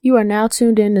You are now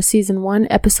tuned in to Season 1,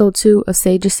 Episode 2 of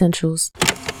Sage Essentials.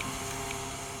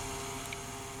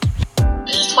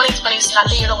 This is 2020, it's not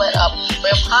the year to let up.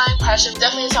 We're prime pressure,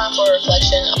 definitely a time for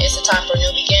reflection. It's a time for new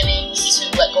beginnings,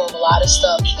 to let go of a lot of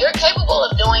stuff. You're capable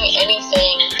of doing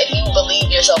anything if you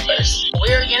believe yourself first.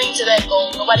 We're getting to that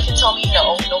goal. Nobody can tell me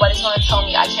no. Nobody's going to tell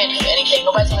me I can't do anything.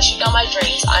 Nobody's going to shoot down my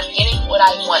dreams. I'm getting what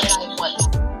I want.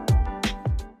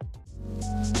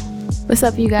 What's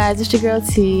up, you guys? It's your girl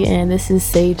T, and this is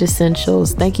Sage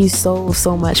Essentials. Thank you so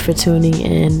much for tuning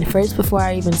in. First, before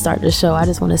I even start the show, I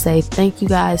just want to say thank you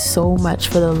guys so much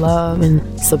for the love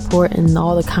and support and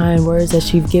all the kind words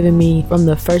that you've given me from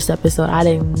the first episode. I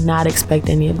did not expect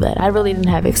any of that. I really didn't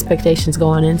have expectations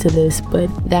going into this, but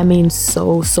that means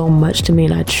so much to me,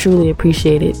 and I truly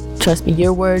appreciate it. Trust me,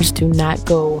 your words do not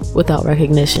go without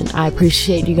recognition. I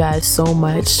appreciate you guys so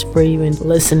much for even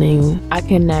listening. I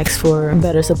couldn't ask for a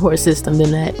better support system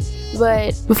than that.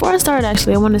 But before I start,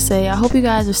 actually, I want to say I hope you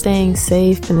guys are staying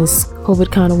safe in this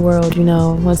COVID kind of world. You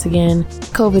know, once again,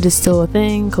 COVID is still a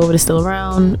thing. COVID is still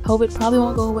around. COVID probably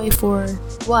won't go away for a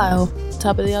while.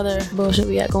 Top of the other bullshit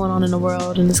we got going on in the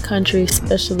world, in this country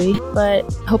especially. But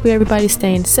I hope everybody's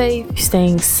staying safe,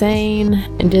 staying sane,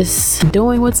 and just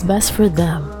doing what's best for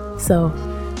them. So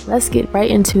let's get right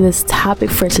into this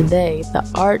topic for today: the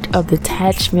art of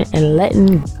detachment and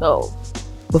letting go.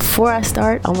 Before I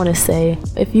start, I want to say,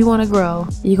 if you want to grow,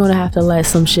 you're going to have to let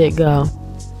some shit go.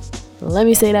 Let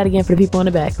me say that again for the people in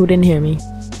the back who didn't hear me.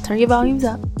 Turn your volumes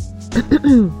up.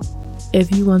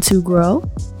 If you want to grow,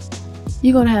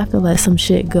 you're going to have to let some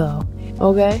shit go.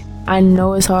 Okay? I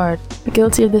know it's hard. I'm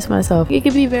guilty of this myself. It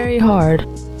can be very hard.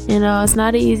 You know, it's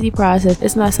not an easy process.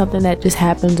 It's not something that just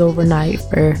happens overnight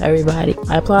for everybody.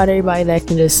 I applaud everybody that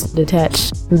can just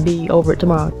detach and be over it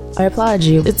tomorrow. I applaud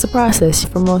you. It's a process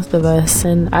for most of us,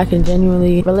 and I can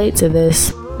genuinely relate to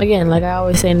this. Again, like I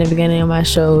always say in the beginning of my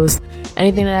shows,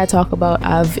 anything that I talk about,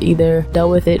 I've either dealt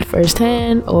with it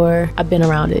firsthand or I've been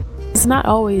around it. It's not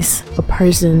always a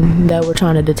person that we're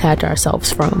trying to detach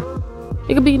ourselves from.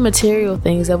 It could be material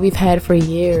things that we've had for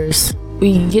years.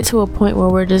 We get to a point where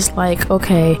we're just like,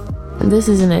 okay, this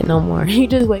isn't it no more. You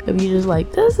just wake up, you're just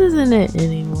like, this isn't it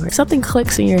anymore. Something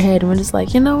clicks in your head and we're just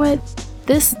like, you know what?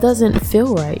 This doesn't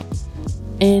feel right.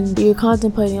 And you're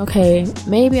contemplating, okay,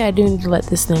 maybe I do need to let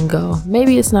this thing go.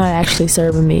 Maybe it's not actually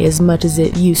serving me as much as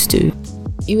it used to.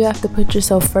 You have to put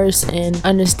yourself first and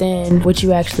understand what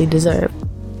you actually deserve.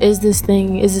 Is this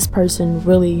person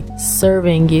really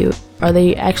serving you? Are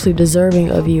they actually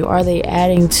deserving of you? Are they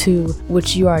adding to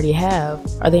what you already have?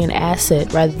 Are they an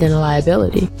asset rather than a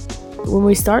liability? When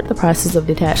we start the process of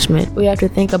detachment, we have to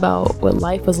think about what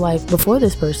life was like before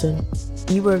this person.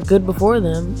 You were good before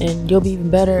them, and you'll be even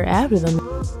better after them.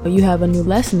 You have a new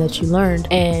lesson that you learned,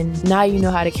 and now you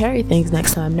know how to carry things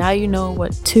next time. Now you know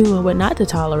what to and what not to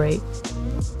tolerate.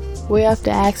 We have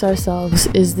to ask ourselves,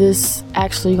 is this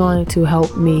actually going to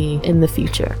help me in the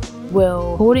future?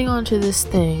 Will holding on to this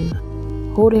thing,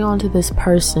 holding on to this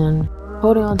person,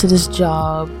 holding on to this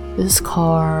job, this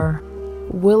car,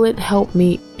 will it help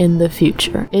me in the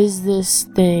future? Is this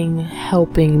thing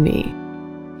helping me?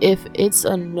 If it's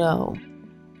a no,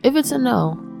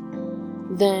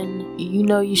 then you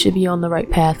know you should be on the right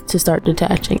path to start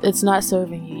detaching. It's not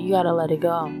serving you, you gotta let it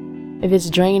go. If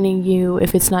it's draining you,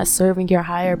 if it's not serving your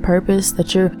higher purpose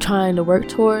that you're trying to work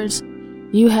towards,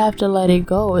 you have to let it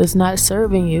go. It's not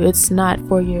serving you. It's not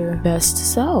for your best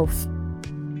self.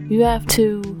 You have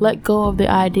to let go of the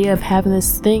idea of having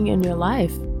this thing in your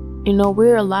life. You know,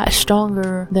 we're a lot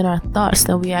stronger than our thoughts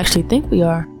than we actually think we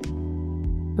are.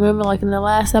 Remember, like in the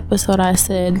last episode, I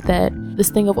said that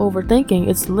this thing of overthinking,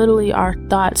 it's literally our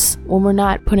thoughts when we're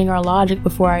not putting our logic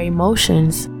before our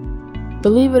emotions.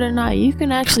 Believe it or not, you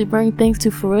can actually bring things to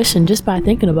fruition just by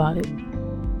thinking about it.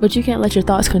 But you can't let your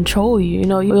thoughts control you. You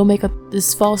know, you'll make up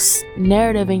this false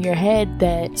narrative in your head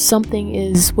that something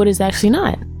is what is actually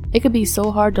not. It could be so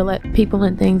hard to let people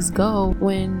and things go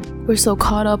when we're so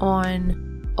caught up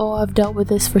on, oh, I've dealt with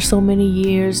this for so many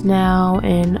years now,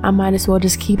 and I might as well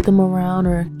just keep them around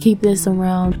or keep this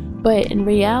around. But in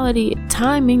reality,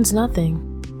 time means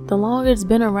nothing. The longer it's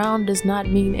been around does not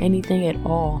mean anything at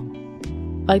all.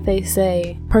 Like they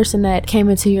say, a person that came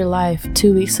into your life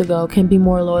 2 weeks ago can be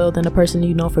more loyal than a person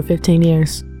you know for 15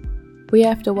 years. We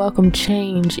have to welcome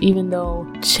change, even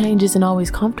though change isn't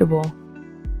always comfortable.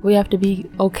 We have to be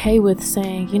okay with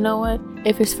saying, you know what,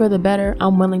 if it's for the better,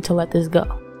 I'm willing to let this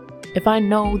go. If I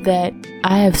know that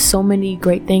I have so many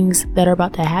great things that are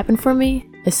about to happen for me,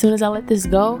 as soon as I let this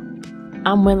go,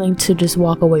 I'm willing to just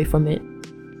walk away from it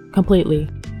completely.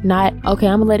 Not, okay,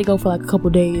 I'm gonna let it go for like a couple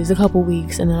days, a couple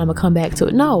weeks, and then I'm gonna come back to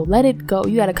it. No, let it go.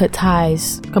 You gotta cut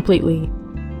ties completely.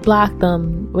 Block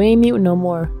them. We ain't muting no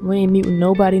more. We ain't muting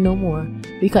nobody no more.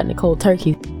 We cutting it cold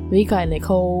turkey.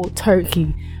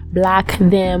 Block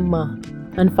them.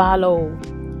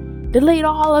 Unfollow. Delete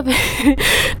all of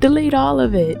it. Delete all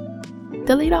of it.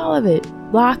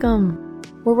 Block them.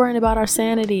 We're worrying about our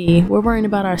sanity. We're worrying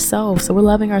about ourselves. So we're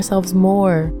loving ourselves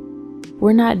more.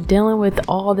 We're not dealing with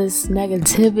all this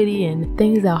negativity and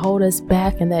things that hold us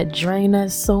back and that drain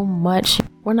us so much.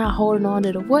 We're not holding on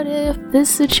to the what if this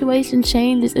situation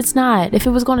changes. It's not. If it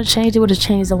was going to change, it would have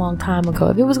changed a long time ago.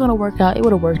 If it was going to work out, it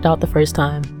would have worked out the first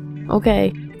time.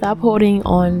 Okay, stop holding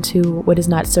on to what is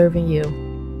not serving you.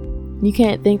 You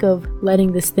can't think of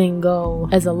letting this thing go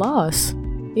as a loss.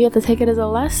 You have to take it as a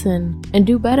lesson and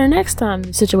do better next time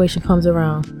the situation comes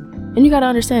around. And you got to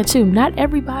understand too, not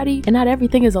everybody and not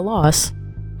everything is a loss.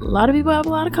 A lot of people have a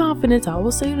lot of confidence, I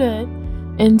will say that,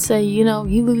 and say, you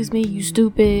lose me, you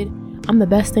stupid. I'm the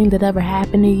best thing that ever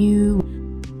happened to you.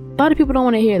 A lot of people don't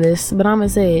want to hear this, but I'm going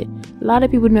to say it. A lot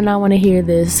of people do not want to hear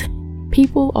this.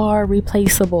 People are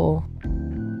replaceable.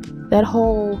 That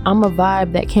whole I'm a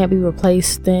vibe that can't be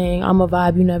replaced thing, I'm a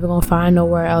vibe you're never going to find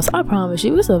nowhere else. I promise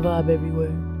you, it's a vibe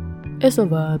everywhere. It's a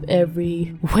vibe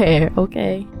everywhere,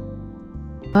 okay?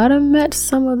 I done met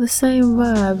some of the same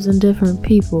vibes in different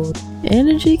people.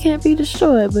 Energy can't be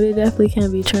destroyed, but it definitely can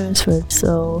be transferred.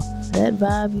 So that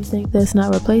vibe you think that's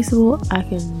not replaceable, I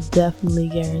can definitely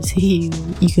guarantee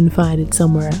you can find it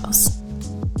somewhere else.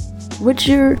 What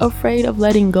you're afraid of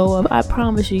letting go of, I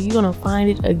promise you, you're gonna find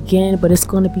it again, but it's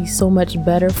gonna be so much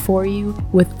better for you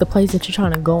with the place that you're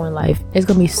trying to go in life. It's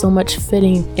gonna be so much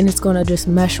fitting, and it's gonna just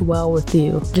mesh well with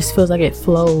you. Just feels like it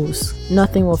flows.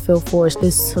 Nothing will feel forced.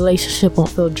 This relationship won't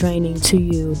feel draining to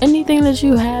you. Anything that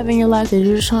you have in your life that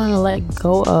you're just trying to let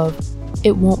go of,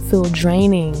 it won't feel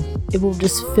draining. It will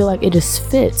just feel like it just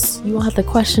fits. You won't have to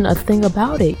question a thing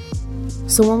about it.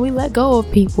 So when we let go of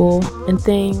people and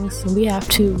things, we have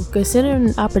to consider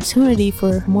an opportunity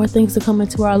for more things to come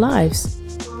into our lives.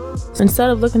 So instead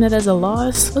of looking at it as a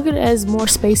loss, look at it as more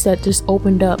space that just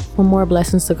opened up for more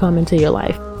blessings to come into your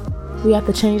life. We have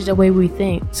to change the way we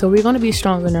think. So we're going to be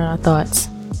stronger in our thoughts.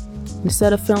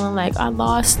 Instead of feeling like, I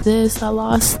lost this, I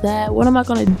lost that, what am I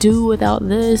going to do without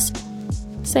this?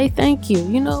 Say thank you.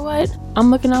 You know what? I'm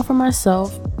looking out for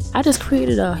myself. I just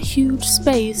created a huge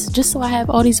space just so I have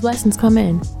all these blessings come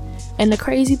in. And the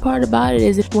crazy part about it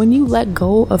is if when you let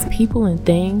go of people and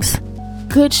things,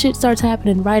 good shit starts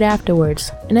happening right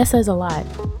afterwards. And that says a lot.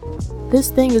 This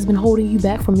thing has been holding you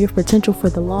back from your potential for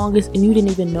the longest and you didn't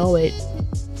even know it.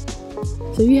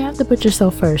 So you have to put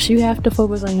yourself first. You have to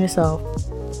focus on yourself.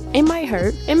 It might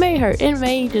hurt. It may hurt. It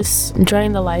may just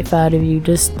drain the life out of you.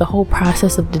 Just the whole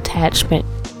process of detachment.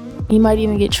 You might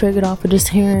even get triggered off of just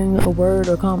hearing a word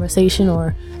or conversation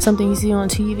or something you see on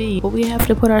TV. But we have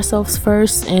to put ourselves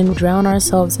first and drown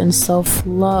ourselves in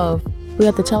self-love. We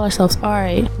have to tell ourselves, all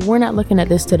right, we're not looking at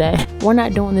this today. We're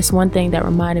not doing this one thing that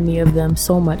reminded me of them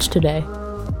so much today.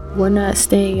 We're not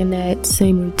staying in that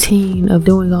same routine of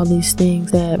doing all these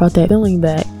things that brought that feeling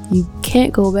back. You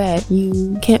can't go back.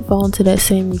 You can't fall into that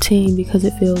same routine because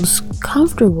it feels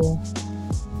comfortable.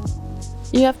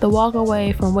 You have to walk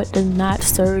away from what does not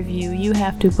serve you. You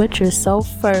have to put yourself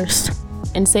first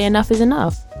and say enough is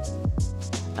enough.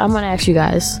 I'm gonna ask you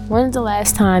guys, when's the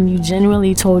last time you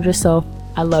genuinely told yourself,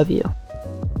 I love you?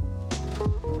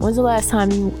 When's the last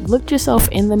time you looked yourself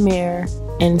in the mirror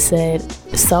and said,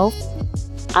 self,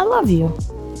 I love you?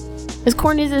 As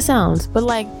corny as it sounds, but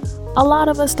like, a lot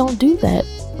of us don't do that.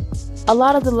 A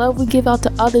lot of the love we give out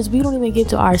to others, we don't even give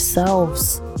to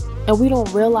ourselves. And we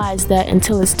don't realize that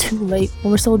until it's too late,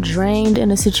 when we're so drained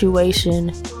in a situation,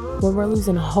 when we're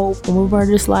losing hope, when we're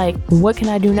just like, what can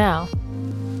I do now?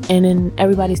 And then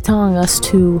everybody's telling us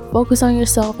to focus on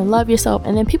yourself and love yourself,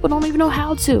 and then people don't even know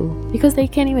how to because they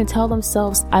can't even tell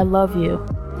themselves, I love you.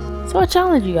 So I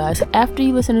challenge you guys, after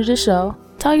you listen to this show,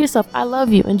 tell yourself, I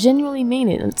love you, and genuinely mean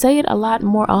it, and say it a lot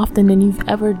more often than you've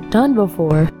ever done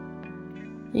before.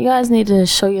 You guys need to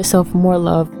show yourself more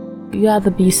love. You have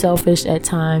to be selfish at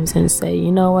times and say,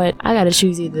 you know what, I gotta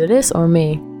choose either this or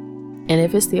me. And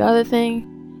if it's the other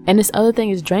thing, and this other thing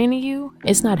is draining you,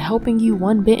 it's not helping you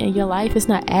one bit in your life, it's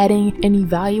not adding any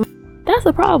value, that's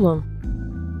a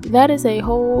problem. That is a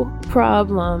whole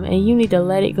problem, and you need to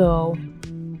let it go.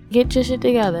 Get your shit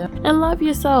together and love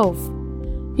yourself.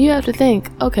 You have to think,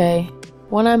 okay,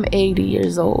 when I'm 80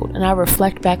 years old and I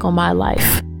reflect back on my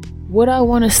life, would I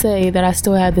want to say that I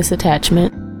still have this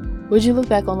attachment? Would you look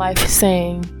back on life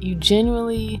saying you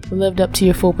genuinely lived up to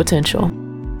your full potential?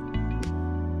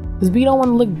 Because we don't want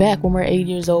to look back when we're 8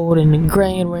 years old and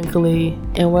gray and wrinkly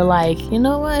and we're like, you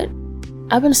know what?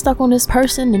 I've been stuck on this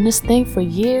person and this thing for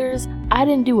years. I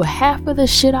didn't do half of the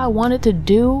shit I wanted to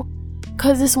do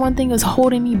because this one thing is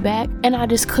holding me back and I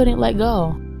just couldn't let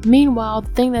go. Meanwhile,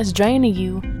 the thing that's draining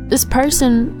you, this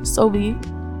person is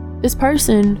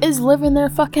living their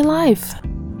fucking life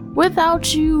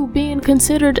without you being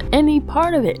considered any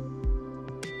part of it.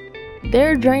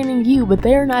 They're draining you, but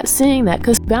they're not seeing that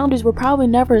because boundaries were probably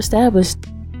never established.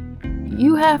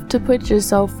 You have to put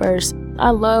yourself first. I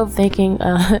love thinking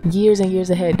years and years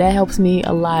ahead. That helps me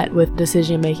a lot with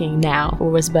decision making now,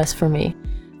 or what's best for me.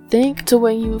 Think to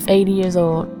when you're 80 years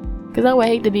old, because I would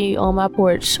hate to be on my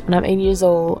porch when I'm 80 years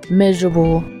old,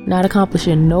 miserable, not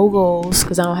accomplishing no goals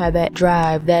because I don't have that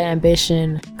drive, that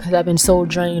ambition, because I've been so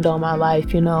drained all my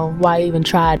life, why even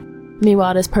try?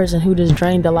 Meanwhile, this person who just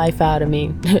drained the life out of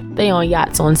me, they on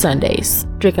yachts on Sundays,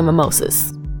 drinking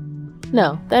mimosas.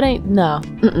 No,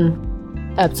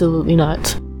 absolutely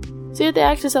not. So you have to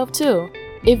ask yourself too,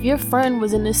 if your friend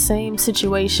was in the same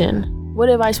situation, what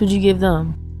advice would you give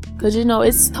them? Because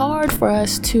it's hard for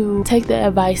us to take the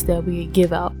advice that we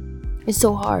give out. It's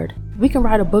so hard. We can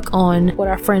write a book on what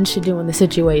our friends should do in the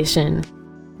situation,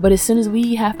 but as soon as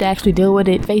we have to actually deal with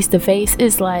it face to face,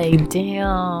 it's like,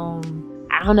 damn,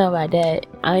 I don't know about that.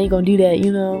 I ain't gonna do that, I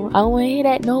don't wanna hear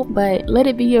that, no, but let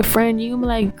it be your friend. You can be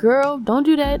like, girl, don't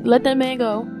do that. Let that man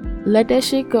go. Let that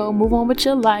shit go. Move on with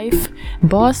your life.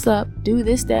 Boss up. Do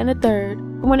this, that, and the third.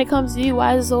 And when it comes to you,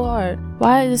 why is it so hard?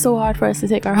 Why is it so hard for us to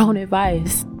take our own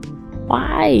advice?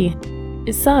 Why?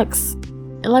 It sucks.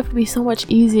 And life would be so much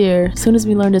easier as soon as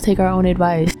we learn to take our own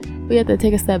advice. We have to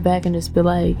take a step back and just be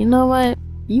like, you know what?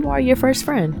 You are your first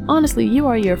friend. Honestly, you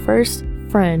are your first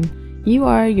friend. You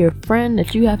are your friend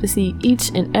that you have to see each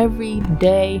and every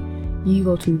day. You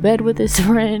go to bed with this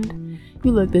friend.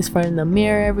 You look this friend in the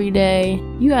mirror every day.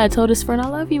 You gotta tell this friend I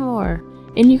love you more.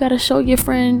 And you gotta show your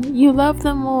friend you love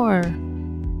them more.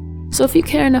 So if you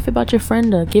care enough about your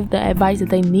friend to give the advice that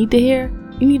they need to hear,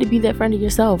 you need to be that friend to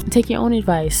yourself and take your own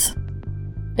advice.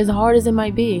 As hard as it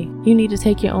might be, you need to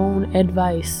take your own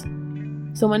advice.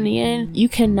 So in the end, you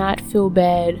cannot feel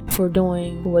bad for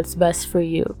doing what's best for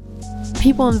you.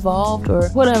 People involved, or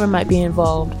whatever might be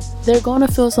involved, they're gonna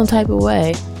feel some type of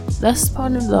way. That's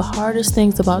part of the hardest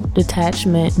things about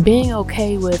detachment, being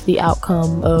okay with the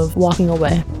outcome of walking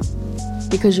away.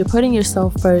 Because you're putting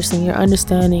yourself first and you're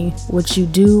understanding what you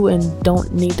do and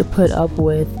don't need to put up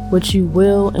with, what you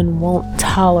will and won't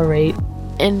tolerate.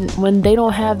 And when they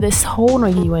don't have this hold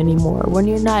on you anymore, when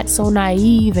you're not so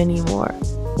naive anymore,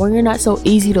 when you're not so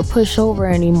easy to push over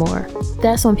anymore,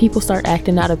 that's when people start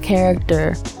acting out of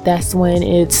character. That's when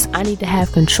it's, I need to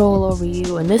have control over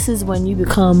you. And this is when you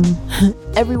become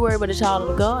everywhere but a child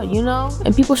of God,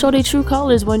 And people show their true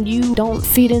colors when you don't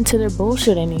feed into their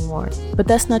bullshit anymore. But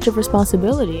that's not your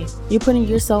responsibility. You're putting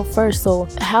yourself first. So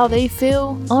how they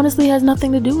feel honestly has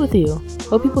nothing to do with you.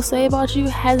 What people say about you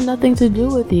has nothing to do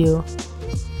with you.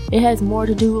 It has more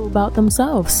to do about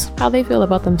themselves, how they feel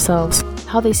about themselves,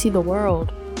 how they see the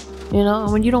world.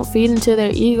 And when you don't feed into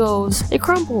their egos, they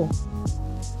crumble.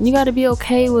 You got to be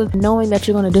okay with knowing that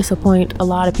you're going to disappoint a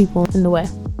lot of people in the way.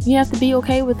 You have to be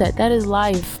okay with that. That is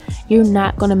life. You're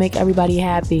not going to make everybody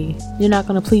happy. You're not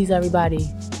going to please everybody.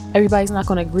 Everybody's not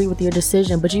going to agree with your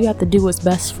decision, but you have to do what's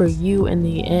best for you in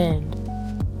the end.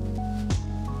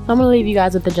 I'm going to leave you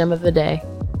guys with the gem of the day.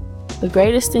 The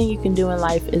greatest thing you can do in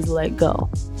life is let go.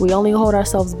 We only hold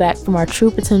ourselves back from our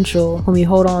true potential when we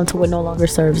hold on to what no longer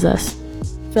serves us.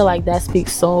 I feel like that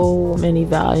speaks so many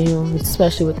volumes,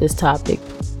 especially with this topic.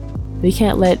 We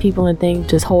can't let people and things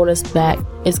just hold us back.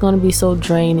 It's going to be so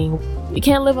draining. You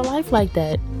can't live a life like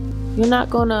that. You're not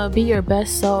going to be your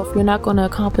best self. You're not going to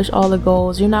accomplish all the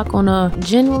goals. You're not going to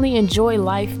genuinely enjoy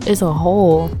life as a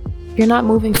whole. You're not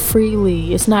moving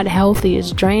freely. It's not healthy.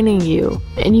 It's draining you.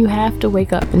 And you have to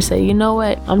wake up and say, you know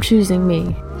what? I'm choosing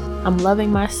me. I'm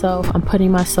loving myself. I'm putting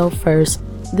myself first.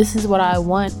 This is what I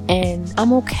want, and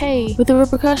I'm okay with the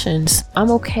repercussions. I'm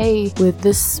okay with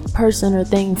this person or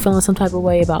thing feeling some type of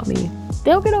way about me.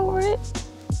 They'll get over it,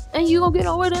 and you gonna get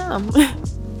over them.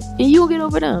 And you will get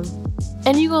over them.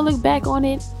 And you gonna look back on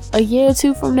it a year or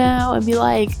two from now and be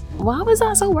like, why was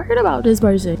I so worried about this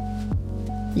person?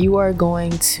 You are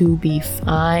going to be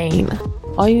fine.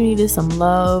 All you need is some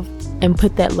love, and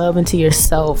put that love into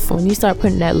yourself. When you start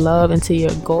putting that love into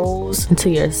your goals,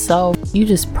 into yourself, you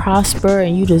just prosper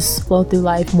and you just flow through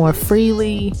life more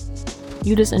freely.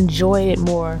 You just enjoy it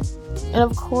more. And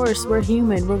of course, we're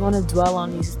human. We're going to dwell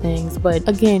on these things. But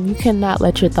again, you cannot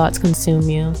let your thoughts consume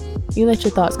you. You let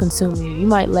your thoughts consume you. You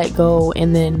might let go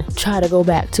and then try to go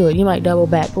back to it. You might double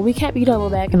back. But we can't be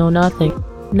double backing on nothing.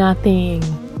 Nothing.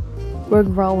 We're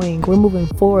growing. We're moving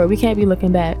forward. We can't be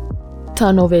looking back.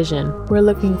 tunnel vision. We're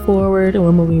looking forward and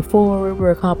we're moving forward.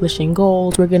 We're accomplishing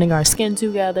goals. We're getting our skin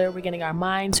together. We're getting our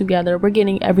mind together. We're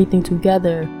getting everything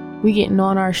together. We getting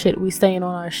on our shit. We staying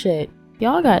on our shit.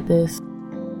 Y'all got this.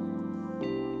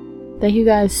 Thank you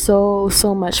guys so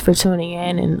much for tuning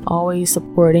in and always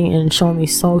supporting and showing me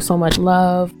so much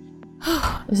love.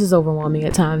 This is overwhelming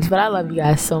at times, but I love you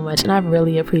guys so much and I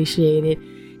really appreciate it.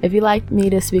 If you'd like me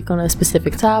to speak on a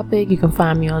specific topic, you can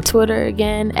find me on Twitter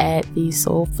again at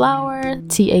TheSoulFlower,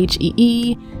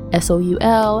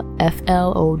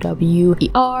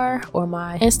 TheSoulFlower, or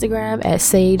my Instagram at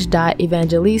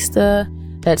sage.evangelista.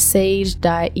 That's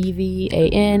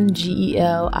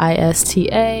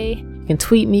sage.evangelista. You can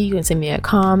tweet me, you can send me a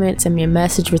comment, send me a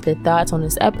message with your thoughts on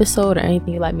this episode or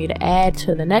anything you'd like me to add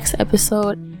to the next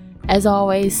episode. As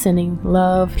always, sending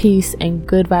love, peace, and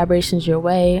good vibrations your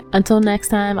way. Until next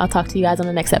time, I'll talk to you guys on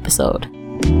the next episode.